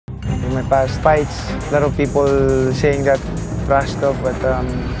my past fights. A lot of people saying that trash talk, but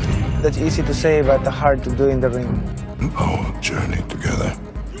that's easy to say, but hard to do in the ring. Our journey together,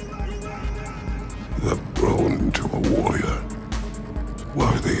 you have grown into a warrior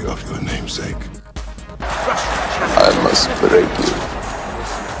worthy of your namesake. I must break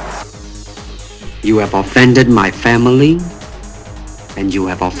you. You have offended my family, and you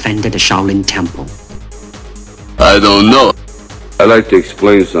have offended the Shaolin Temple. I don't know. I'd like to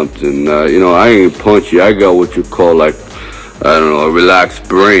explain something. I ain't punchy. I got what you call, like, I don't know, a relaxed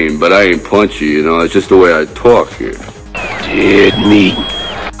brain, but I ain't punchy, It's just the way I talk here. Dead meat.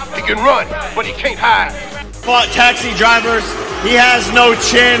 He can run, but he can't hide. Fought taxi drivers. He has no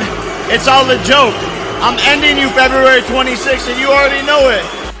chin. It's all a joke. I'm ending you February 26th, and you already know it.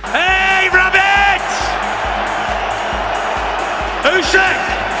 Hey, Rabbit! Who's said?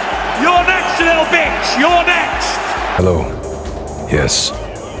 You're next, little bitch. You're next. Hello. Yes,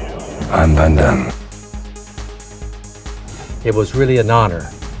 I'm Van Damme. It was really an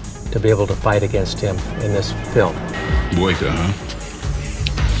honor to be able to fight against him in this film. Boyka, huh?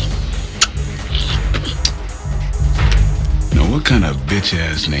 Now, what kind of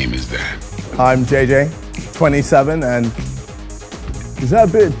bitch-ass name is that? I'm JJ, 27, and is that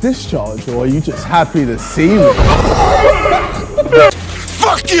a bit of discharge, or are you just happy to see me?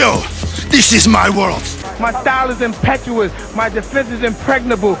 Fuck you! This is my world! My style is impetuous, my defense is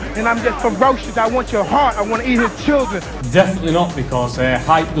impregnable, and I'm just ferocious. I want your heart, I want to eat his children. Definitely not, because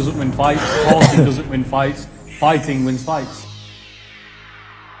hype doesn't win fights, talking doesn't win fights, fighting wins fights.